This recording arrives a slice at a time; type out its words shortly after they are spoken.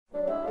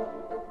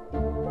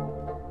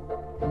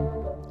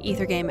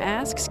Ethergame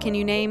asks, can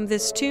you name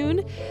this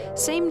tune?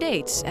 Same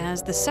dates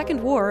as the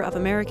Second War of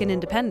American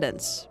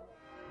Independence.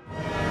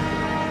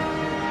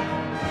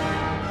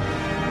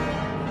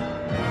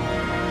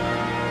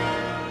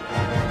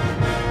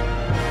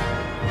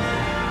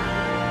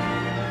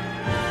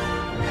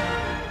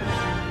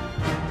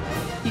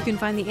 You can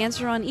find the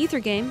answer on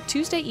Ethergame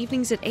Tuesday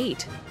evenings at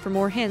 8. For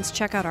more hints,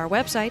 check out our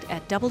website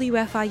at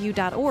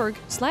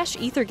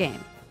wfiu.org/Ethergame.